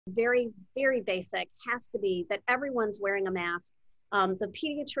very, very basic, has to be that everyone's wearing a mask. The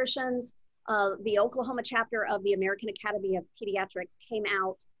pediatricians, the Oklahoma chapter of the American Academy of Pediatrics came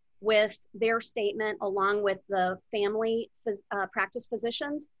out with their statement along with the family practice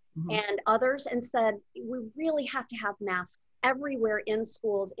physicians and others, and said, we really have to have masks everywhere in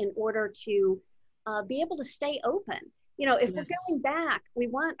schools in order to be able to stay open. You know, if we're going back, we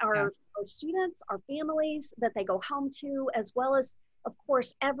want our students, our families that they go home to, as well as, of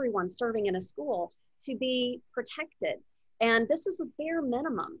course, everyone serving in a school, to be protected. And this is a bare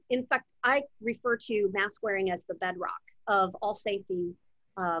minimum. In fact, I refer to mask wearing as the bedrock of all safety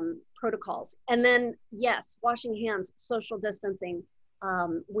protocols. And then, yes, washing hands, social distancing.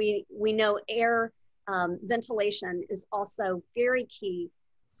 We know air ventilation is also very key.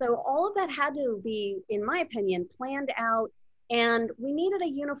 So all of that had to be, in my opinion, planned out, and we needed a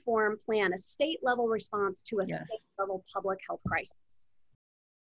uniform plan, a state level response to a state level public health crisis.